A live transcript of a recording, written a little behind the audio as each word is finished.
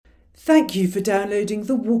Thank you for downloading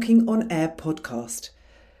the Walking on Air podcast.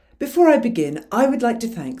 Before I begin, I would like to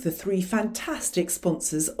thank the three fantastic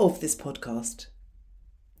sponsors of this podcast.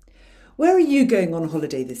 Where are you going on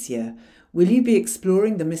holiday this year? Will you be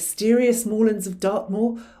exploring the mysterious moorlands of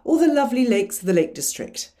Dartmoor or the lovely lakes of the Lake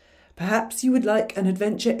District? Perhaps you would like an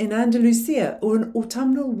adventure in Andalusia or an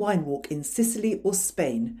autumnal wine walk in Sicily or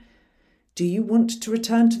Spain. Do you want to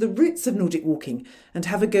return to the roots of Nordic walking and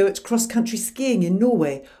have a go at cross-country skiing in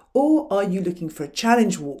Norway? Or are you looking for a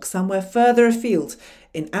challenge walk somewhere further afield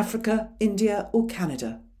in Africa, India or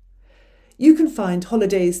Canada? You can find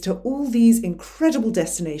holidays to all these incredible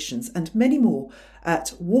destinations and many more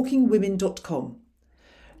at walkingwomen.com.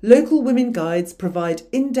 Local women guides provide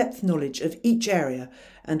in-depth knowledge of each area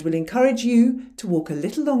and will encourage you to walk a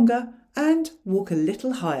little longer and walk a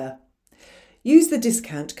little higher. Use the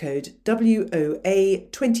discount code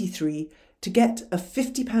WOA23 to get a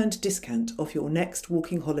 £50 discount off your next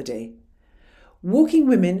walking holiday. Walking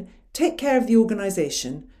Women take care of the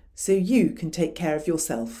organisation so you can take care of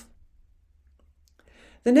yourself.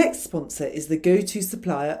 The next sponsor is the go-to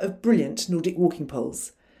supplier of brilliant Nordic walking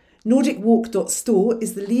poles. NordicWalk.store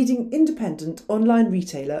is the leading independent online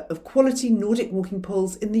retailer of quality Nordic walking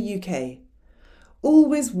poles in the UK.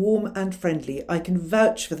 Always warm and friendly, I can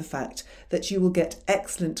vouch for the fact that you will get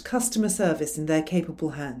excellent customer service in their capable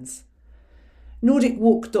hands.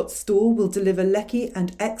 NordicWalk.store will deliver Lecky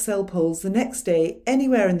and XL poles the next day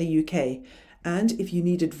anywhere in the UK, and if you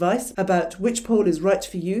need advice about which pole is right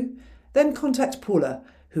for you, then contact Paula,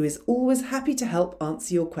 who is always happy to help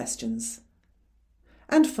answer your questions.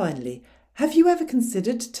 And finally, have you ever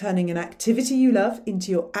considered turning an activity you love into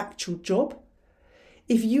your actual job?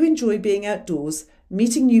 If you enjoy being outdoors,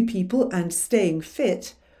 meeting new people and staying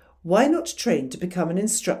fit, why not train to become an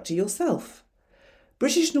instructor yourself?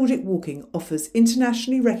 British Nordic Walking offers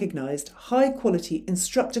internationally recognised high-quality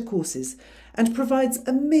instructor courses and provides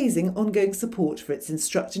amazing ongoing support for its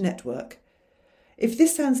instructor network. If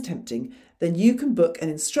this sounds tempting, then you can book an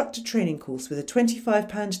instructor training course with a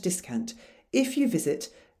 £25 discount if you visit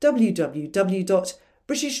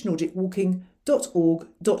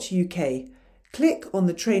www.britishNordicWalking.org.uk, click on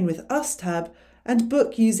the Train with Us tab and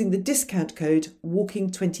book using the discount code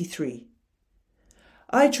WALKING23.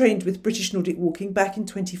 I trained with British Nordic Walking back in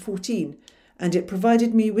 2014, and it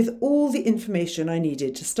provided me with all the information I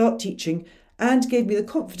needed to start teaching and gave me the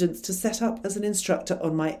confidence to set up as an instructor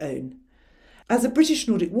on my own. As a British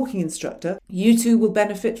Nordic Walking instructor, you too will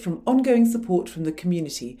benefit from ongoing support from the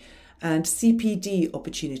community and CPD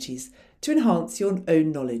opportunities to enhance your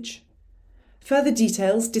own knowledge. Further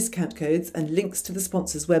details, discount codes and links to the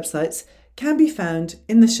sponsors' websites can be found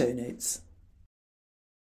in the show notes.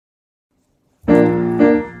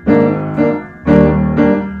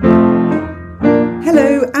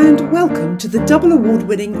 Hello and welcome to the double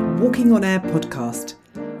award-winning Walking on Air podcast.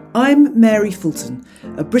 I'm Mary Fulton,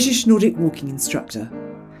 a British Nordic walking instructor.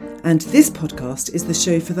 And this podcast is the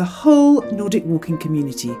show for the whole Nordic walking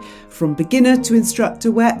community, from beginner to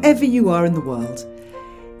instructor wherever you are in the world.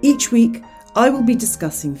 Each week, I will be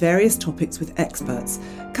discussing various topics with experts,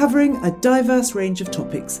 covering a diverse range of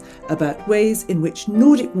topics about ways in which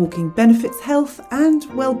Nordic walking benefits health and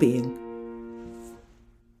well-being.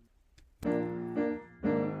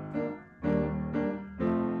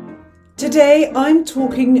 Today I'm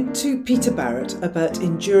talking to Peter Barrett about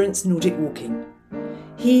endurance Nordic walking.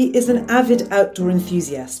 He is an avid outdoor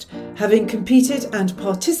enthusiast, having competed and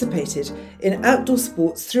participated in outdoor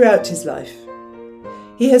sports throughout his life.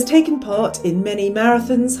 He has taken part in many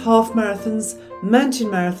marathons, half marathons, mountain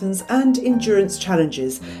marathons and endurance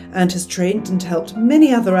challenges, and has trained and helped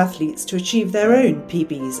many other athletes to achieve their own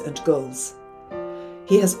PBs and goals.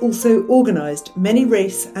 He has also organised many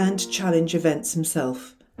race and challenge events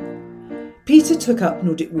himself. Peter took up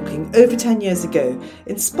Nordic walking over 10 years ago,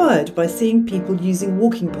 inspired by seeing people using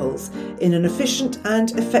walking poles in an efficient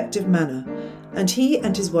and effective manner, and he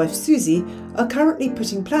and his wife Susie are currently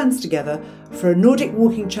putting plans together for a Nordic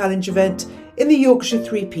walking challenge event in the Yorkshire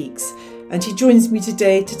Three Peaks, and he joins me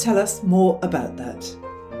today to tell us more about that.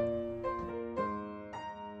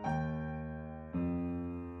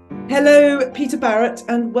 Hello, Peter Barrett,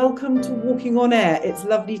 and welcome to Walking on Air. It's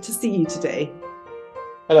lovely to see you today.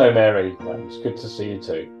 Hello, Mary. It's good to see you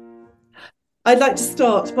too. I'd like to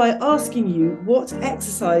start by asking you what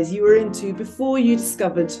exercise you were into before you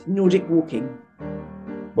discovered Nordic walking.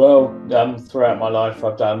 Well, throughout my life,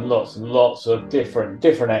 I've done lots and lots of different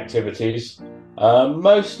activities,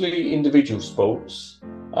 mostly individual sports,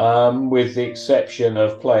 with the exception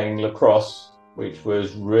of playing lacrosse, which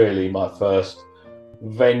was really my first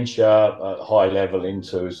venture at high level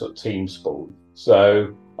into sort of team sport.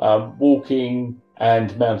 So walking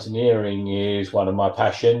And mountaineering is one of my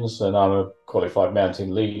passions, and I'm a qualified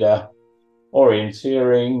mountain leader.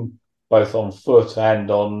 Orienteering, both on foot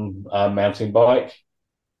and on mountain bike,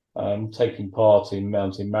 taking part in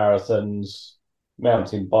mountain marathons,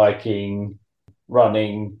 mountain biking,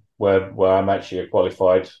 running, where I'm actually a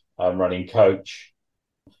qualified running coach.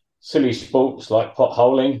 Silly sports like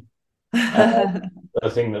potholing. The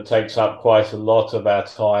thing that takes up quite a lot of our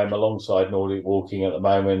time alongside Nordic walking at the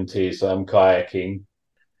moment is kayaking.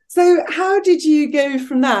 So, how did you go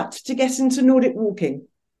from that to get into Nordic walking?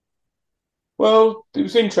 Well, it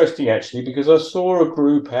was interesting actually because I saw a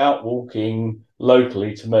group out walking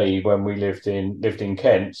locally to me when we lived in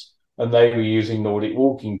Kent, and they were using Nordic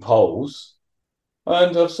walking poles.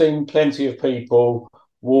 And I've seen plenty of people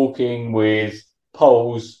walking with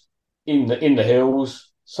poles in the hills.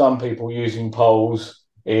 Some people using poles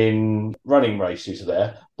in running races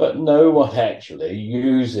there, but no one actually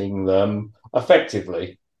using them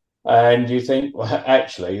effectively. And you think, well,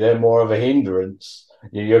 actually, they're more of a hindrance.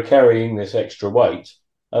 You're carrying this extra weight.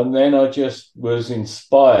 And then I just was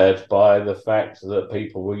inspired by the fact that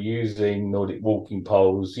people were using Nordic walking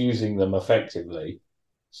poles, using them effectively.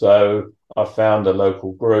 So I found a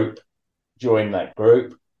local group, joined that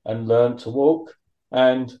group, and learned to walk,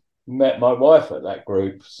 and met my wife at that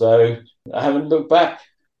group. So I haven't looked back.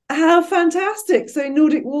 How fantastic. So,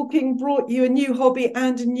 Nordic walking brought you a new hobby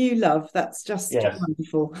and a new love. That's just Yes.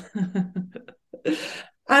 wonderful.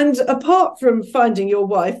 And apart from finding your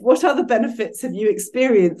wife, what other benefits have you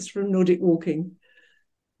experienced from Nordic walking?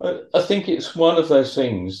 I think it's one of those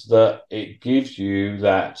things that it gives you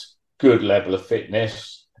that good level of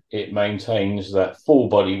fitness. It maintains that full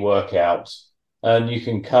body workout, and you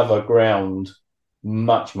can cover ground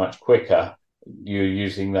much, much quicker. You're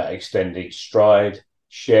using that extended stride,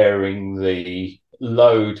 sharing the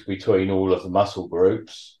load between all of the muscle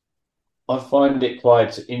groups. I find it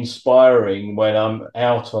quite inspiring when I'm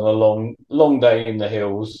out on a long day in the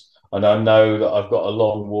hills and I know that I've got a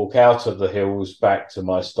long walk out of the hills back to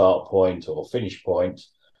my start point or finish point,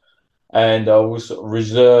 and I will sort of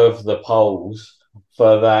reserve the poles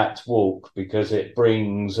for that walk because it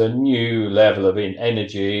brings a new level of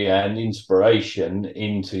energy and inspiration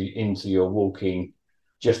into your walking.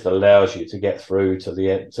 Just allows you to get through to the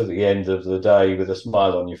end of the day with a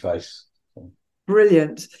smile on your face.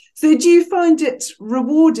 Brilliant. So, do you find it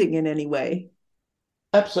rewarding in any way?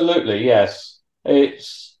 Absolutely, yes.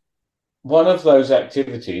 It's one of those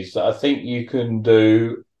activities that I think you can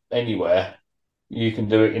do anywhere. You can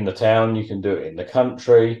do it in the town, you can do it in the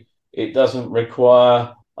country. It doesn't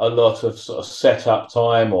require a lot of sort of setup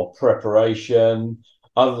time or preparation.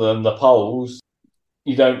 Other than the poles,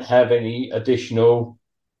 you don't have any additional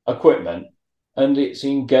equipment, and it's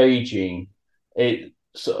engaging. It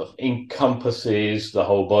sort of encompasses the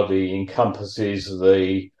whole body, encompasses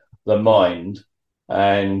the mind.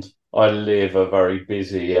 And I live a very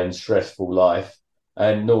busy and stressful life,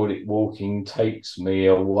 and Nordic walking takes me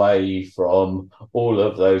away from all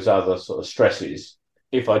of those other sort of stresses.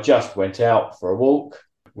 If I just went out for a walk,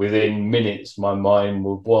 within minutes my mind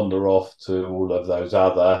would wander off to all of those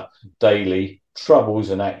other daily troubles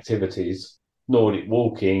and activities. Nordic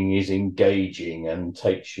walking is engaging and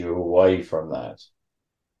takes you away from that.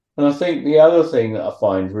 And I think the other thing that I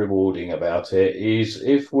find rewarding about it is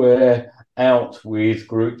if we're out with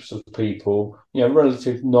groups of people,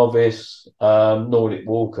 relative novice Nordic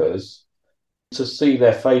walkers, to see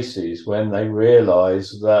their faces when they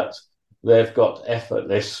realise that they've got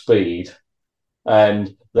effortless speed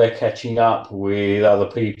and they're catching up with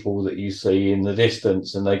other people that you see in the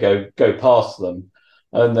distance, and they go past them,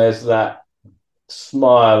 and there's that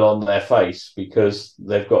smile on their face because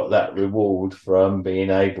they've got that reward from being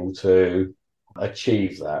able to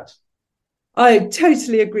achieve that. I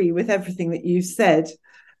totally agree with everything that you've said.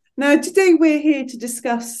 Now, today we're here to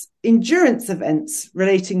discuss endurance events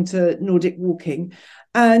relating to Nordic walking.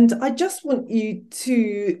 And I just want you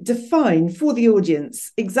to define for the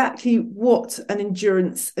audience exactly what an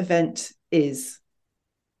endurance event is.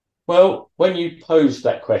 Well, when you posed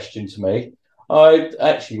that question to me, I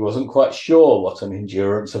actually wasn't quite sure what an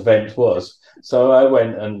endurance event was. So I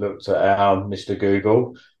went and looked at our Mr.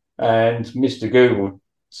 Google, and Mr. Google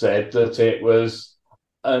said that it was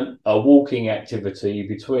a walking activity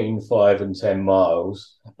between 5 and 10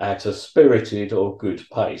 miles at a spirited or good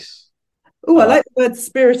pace. Oh, I like the word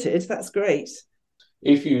spirited. That's great.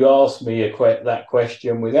 If you'd asked me that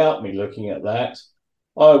question without me looking at that,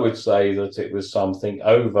 I would say that it was something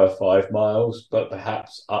over 5 miles, but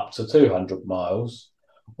perhaps up to 200 miles,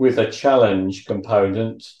 with a challenge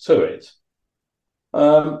component to it.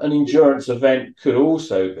 An endurance event could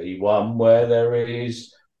also be one where there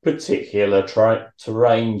is particular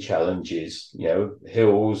terrain challenges,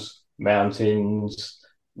 hills, mountains,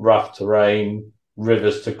 rough terrain,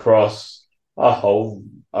 rivers to cross, a whole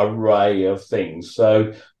array of things.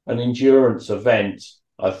 So an endurance event,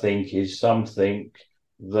 I think, is something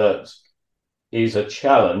that is a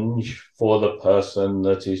challenge for the person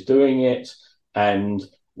that is doing it, and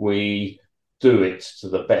we do it to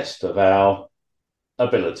the best of our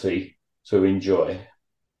ability to enjoy.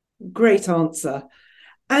 Great answer.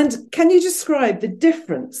 And can you describe the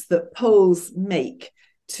difference that poles make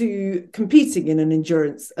to competing in an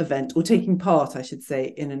endurance event, or taking part, I should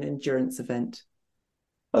say, in an endurance event?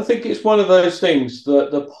 I think it's one of those things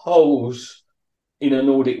that the poles in a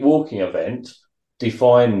Nordic walking event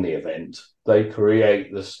define the event. They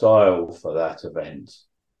create the style for that event.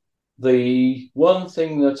 The one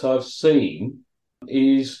thing that I've seen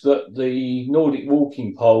is that the Nordic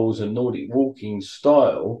walking poles and Nordic walking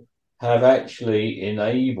style have actually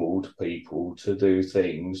enabled people to do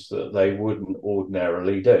things that they wouldn't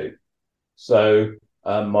ordinarily do. So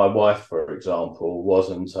my wife, for example,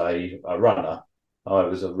 wasn't a runner. I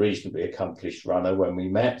was a reasonably accomplished runner when we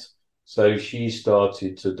met. So she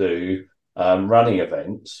started to do running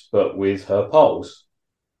events, but with her poles.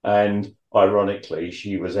 And ironically,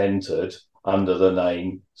 she was entered under the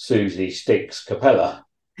name Susie Sticks Capella.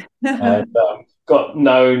 And got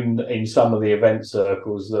known in some of the event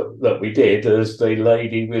circles that we did as the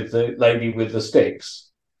lady with the sticks.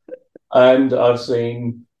 And I've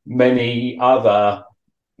seen many other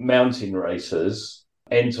mountain racers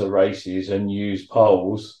enter races and use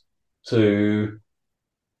poles to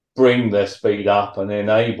bring their speed up and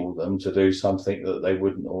enable them to do something that they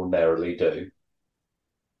wouldn't ordinarily do.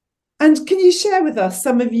 And can you share with us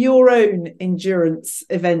some of your own endurance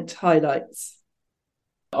event highlights?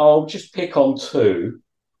 I'll just pick on two.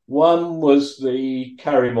 One was the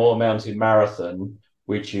Carrymore Mountain Marathon,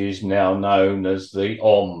 which is now known as the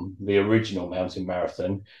the original mountain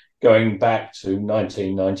marathon, going back to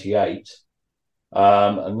 1998.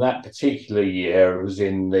 And that particular year it was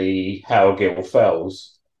in the Howgill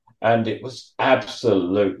Fells, and it was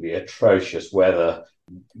absolutely atrocious weather,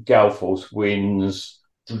 gale force winds,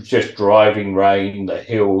 just driving rain. The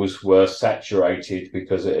hills were saturated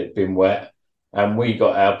because it had been wet, and we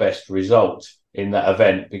got our best result in that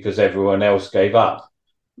event because everyone else gave up.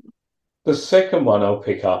 The second one I'll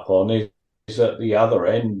pick up on is at the other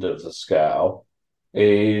end of the scale.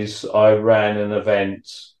 Is I ran an event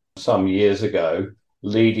some years ago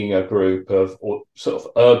leading a group of sort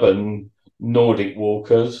of urban Nordic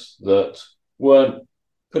walkers that weren't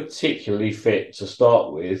particularly fit to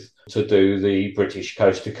start with to do the British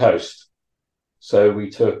coast to coast. So we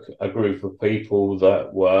took a group of people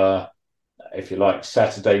that were, if you like,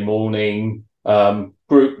 Saturday morning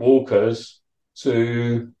group walkers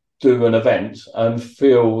to do an event and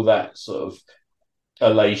feel that sort of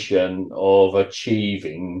elation of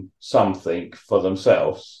achieving something for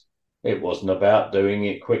themselves. It wasn't about doing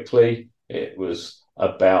it quickly. It was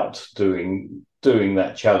about doing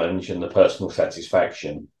that challenge and the personal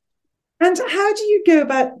satisfaction. And how do you go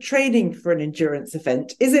about training for an endurance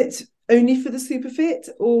event? Is it only for the super fit,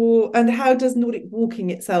 and how does Nordic walking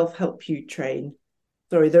itself help you train?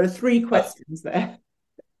 Sorry, there are three questions there.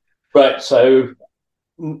 Right. So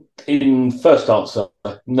in first answer,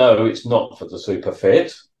 no, it's not for the super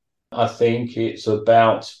fit. I think it's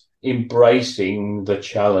about embracing the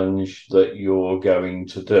challenge that you're going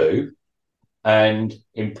to do, and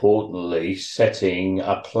importantly, setting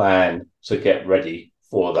a plan to get ready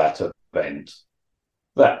for that event.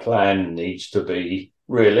 That plan needs to be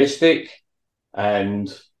realistic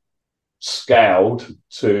and scaled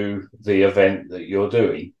to the event that you're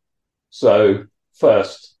doing. So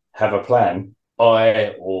first, have a plan.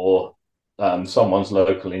 I or someone's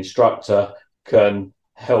local instructor can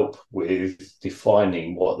help with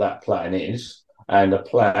defining what that plan is. And a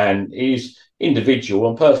plan is individual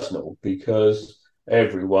and personal because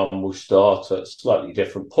everyone will start at slightly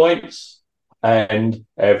different points and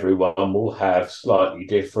everyone will have slightly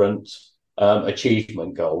different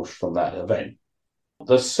achievement goals from that event.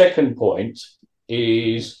 The second point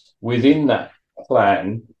is within that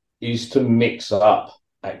plan is to mix up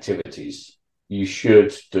activities. You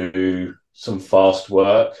should do some fast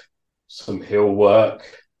work, some hill work,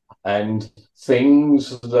 and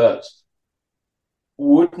things that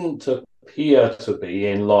wouldn't appear to be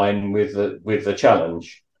in line with the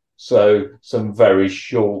challenge. So some very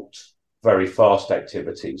short, very fast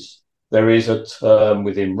activities. There is a term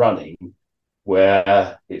within running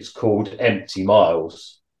where it's called empty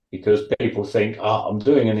miles because people think, I'm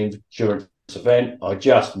doing an endurance event, I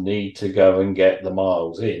just need to go and get the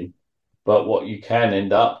miles in. But what you can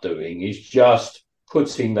end up doing is just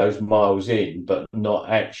putting those miles in, but not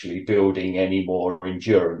actually building any more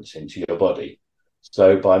endurance into your body.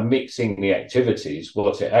 So by mixing the activities,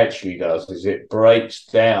 what it actually does is it breaks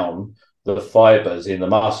down the fibers in the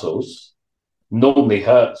muscles. Normally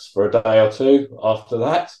hurts for a day or two after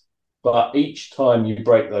that, but each time you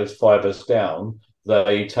break those fibers down,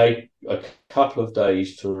 they take a couple of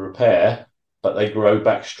days to repair, but they grow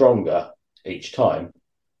back stronger each time.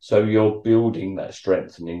 So you're building that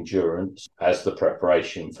strength and endurance as the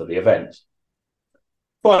preparation for the event.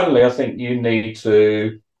 Finally, I think you need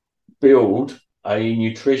to build a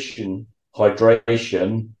nutrition,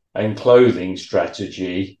 hydration, and clothing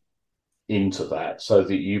strategy into that so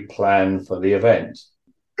that you plan for the event.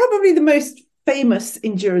 Probably the most famous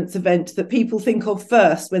endurance event that people think of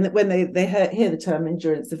first when they hear the term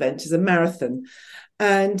endurance event is a marathon.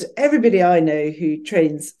 And everybody I know who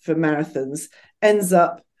trains for marathons ends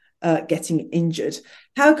up getting injured.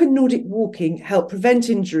 How can Nordic walking help prevent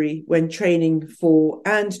injury when training for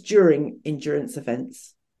and during endurance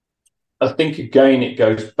events? I think, again, it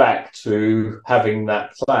goes back to having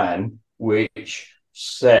that plan which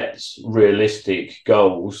sets realistic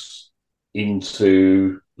goals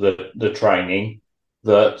into the training,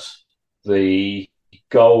 that the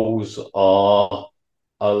goals allow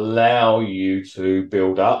you to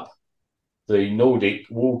build up. The Nordic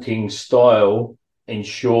walking style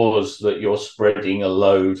ensures that you're spreading a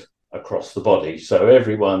load across the body. So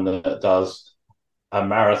everyone that does a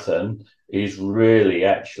marathon is really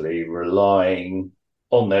actually relying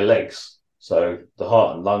on their legs. So the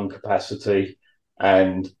heart and lung capacity,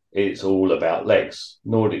 and it's all about legs.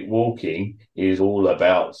 Nordic walking is all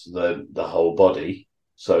about the whole body.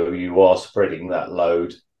 So you are spreading that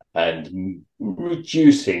load and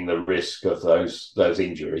reducing the risk of those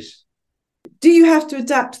injuries. Do you have to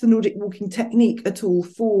adapt the Nordic walking technique at all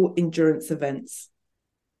for endurance events?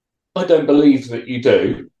 I don't believe that you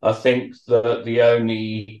do. I think that the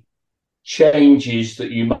only changes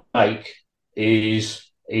that you make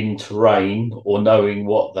is in terrain or knowing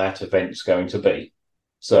what that event's going to be.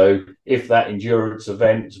 So if that endurance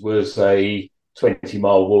event was a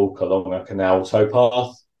 20-mile walk along a canal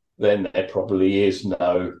towpath, then there probably is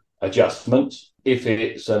no adjustment. If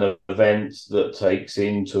it's an event that takes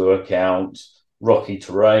into account rocky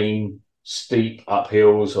terrain, steep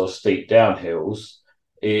uphills or steep downhills,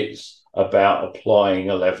 it's about applying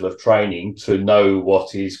a level of training to know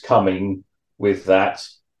what is coming with that.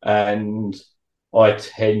 And I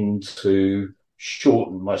tend to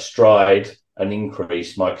shorten my stride and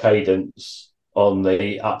increase my cadence on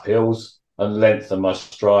the uphills and lengthen my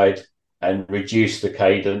stride and reduce the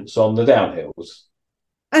cadence on the downhills.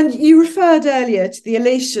 And you referred earlier to the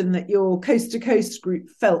elation that your Coast to Coast group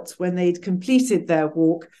felt when they'd completed their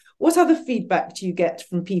walk. What other feedback do you get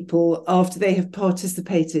from people after they have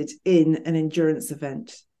participated in an endurance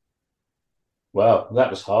event? Well, that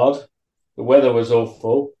was hard. The weather was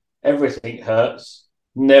awful. Everything hurts.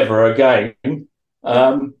 Never again.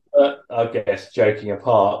 But I guess, joking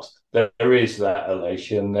apart, there is that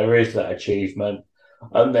elation, there is that achievement.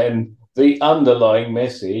 And then the underlying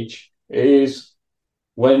message is,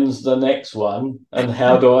 when's the next one and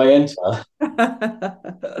how do I enter?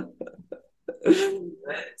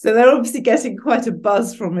 So they're obviously getting quite a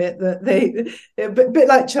buzz from it, that a bit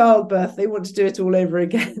like childbirth, they want to do it all over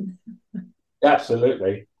again.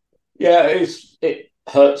 Absolutely. Yeah, it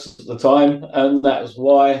hurts at the time, and that's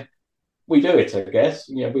why we do it, I guess.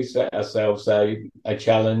 We set ourselves a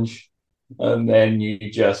challenge, and then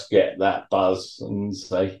you just get that buzz and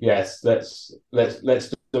say, yes, let's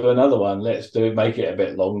do another one. Let's make it a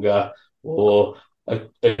bit longer, or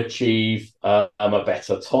achieve a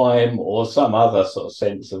better time, or some other sort of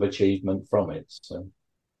sense of achievement from it. So.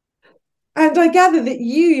 And I gather that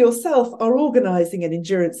you yourself are organising an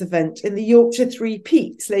endurance event in the Yorkshire Three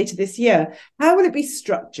Peaks later this year. How will it be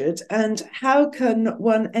structured and how can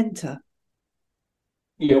one enter?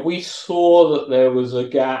 Yeah, we saw that there was a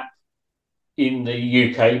gap in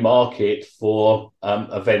the UK market for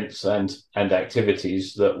events and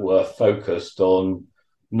activities that were focused on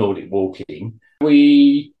Nordic walking.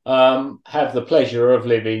 We have the pleasure of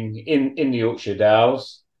living in the Yorkshire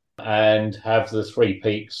Dales and have the Three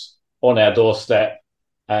Peaks on our doorstep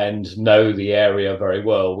and know the area very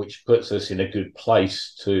well, which puts us in a good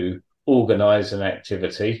place to organise an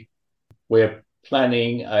activity. We're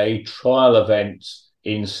planning a trial event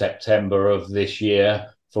in September of this year,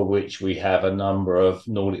 for which we have a number of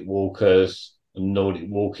Nordic walkers and Nordic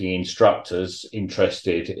walking instructors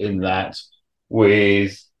interested in that,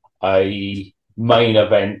 with a main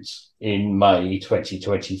event in May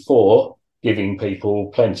 2024, giving people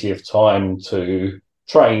plenty of time to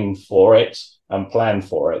train for it and plan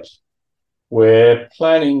for it. We're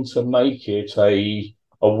planning to make it a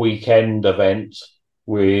weekend event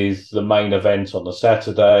with the main event on the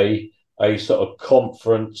Saturday, a sort of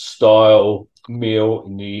conference style meal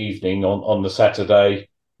in the evening on the Saturday,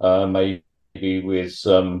 maybe with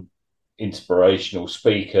some inspirational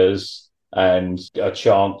speakers and a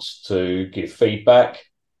chance to give feedback.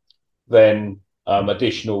 Then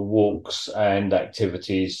additional walks and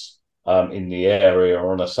activities in the area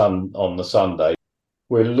on the Sunday.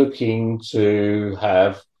 We're looking to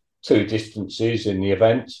have two distances in the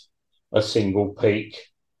event, a single peak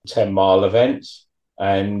 10-mile event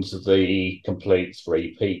and the complete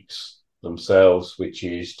three peaks themselves, which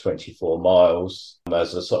is 24 miles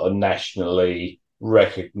as a sort of nationally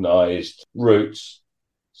recognised route.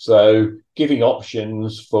 So giving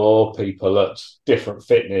options for people at different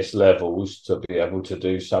fitness levels to be able to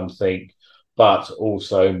do something, but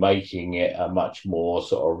also making it a much more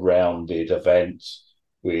sort of rounded event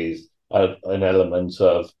with an element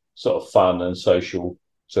of sort of fun and social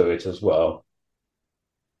to it as well.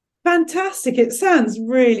 Fantastic. It sounds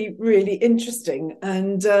really, really interesting,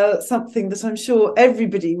 and something that I'm sure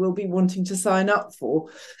everybody will be wanting to sign up for.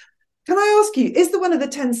 Can I ask you, is there one of the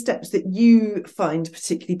 10 steps that you find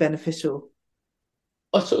particularly beneficial?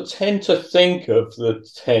 I sort of tend to think of the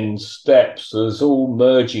 10 steps as all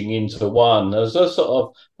merging into one, as a sort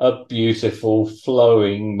of a beautiful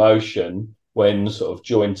flowing motion when sort of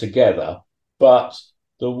joined together. But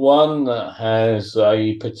the one that has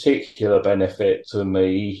a particular benefit to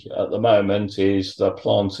me at the moment is the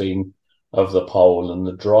planting of the pole and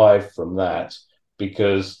the drive from that,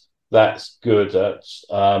 because that's good at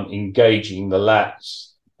engaging the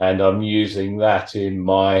lats, and I'm using that in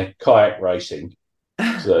my kayak racing.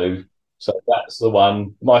 So that's the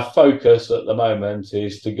one. My focus at the moment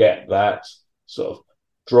is to get that sort of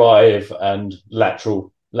drive and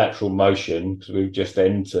lateral motion, because we've just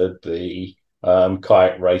entered the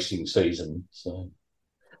kayak racing season. So,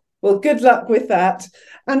 well, good luck with that.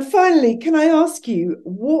 And finally, can I ask you,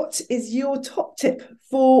 what is your top tip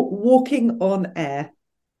for walking on air?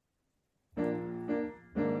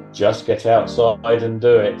 just get outside and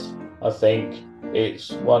do it. I think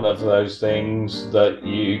it's one of those things that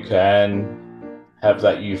you can have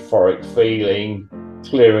that euphoric feeling,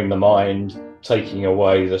 clearing the mind, taking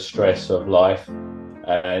away the stress of life.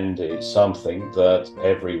 And it's something that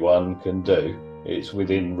everyone can do. It's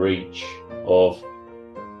within reach of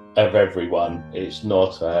everyone. It's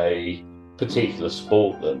not a particular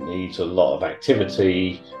sport that needs a lot of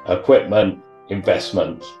activity, equipment,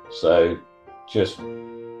 investment. So just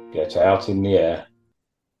get out in the air.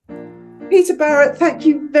 Peter Barrett, thank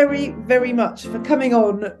you very, very much for coming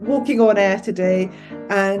on Walking on Air today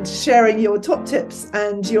and sharing your top tips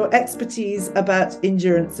and your expertise about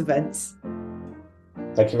endurance events.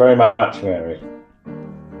 Thank you very much, Mary.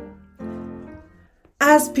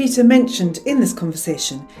 As Peter mentioned in this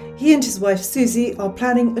conversation, he and his wife Susie are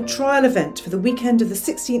planning a trial event for the weekend of the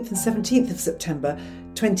 16th and 17th of September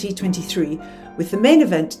 2023, with the main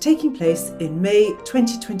event taking place in May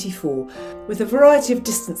 2024, with a variety of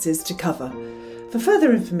distances to cover. For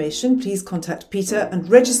further information, please contact Peter and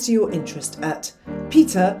register your interest at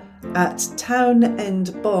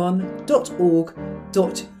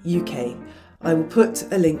peter@townendbarn.org.uk. I will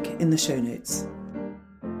put a link in the show notes.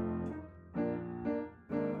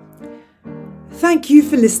 Thank you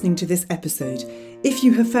for listening to this episode. If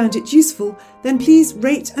you have found it useful, then please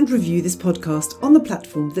rate and review this podcast on the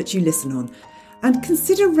platform that you listen on, and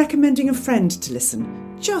consider recommending a friend to listen,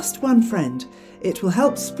 just one friend. It will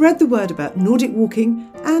help spread the word about Nordic walking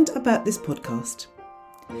and about this podcast.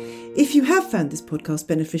 If you have found this podcast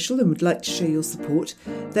beneficial and would like to show your support,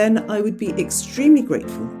 then I would be extremely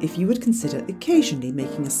grateful if you would consider occasionally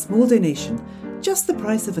making a small donation, just the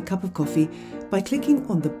price of a cup of coffee, by clicking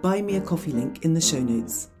on the Buy Me a Coffee link in the show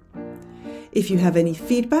notes. If you have any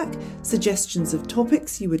feedback, suggestions of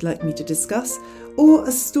topics you would like me to discuss, or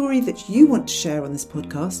a story that you want to share on this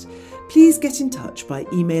podcast, please get in touch by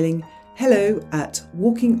emailing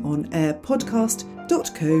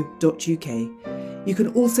hello@walkingonairpodcast.co.uk. You can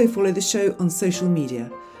also follow the show on social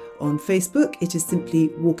media. On Facebook, it is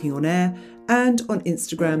simply Walking on Air, and on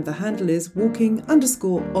Instagram, the handle is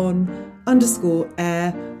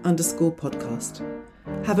walking_on_air_podcast.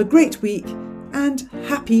 Have a great week and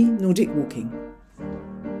happy Nordic walking.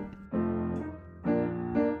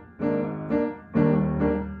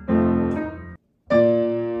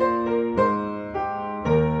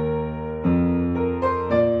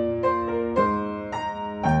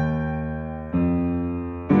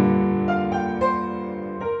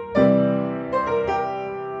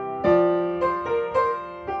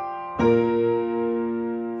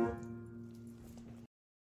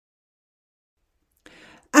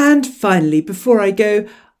 Finally, before I go,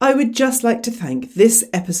 I would just like to thank this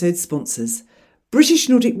episode's sponsors, British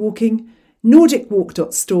Nordic Walking,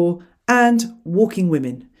 NordicWalk.store and Walking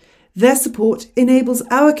Women. Their support enables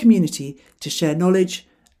our community to share knowledge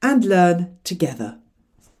and learn together.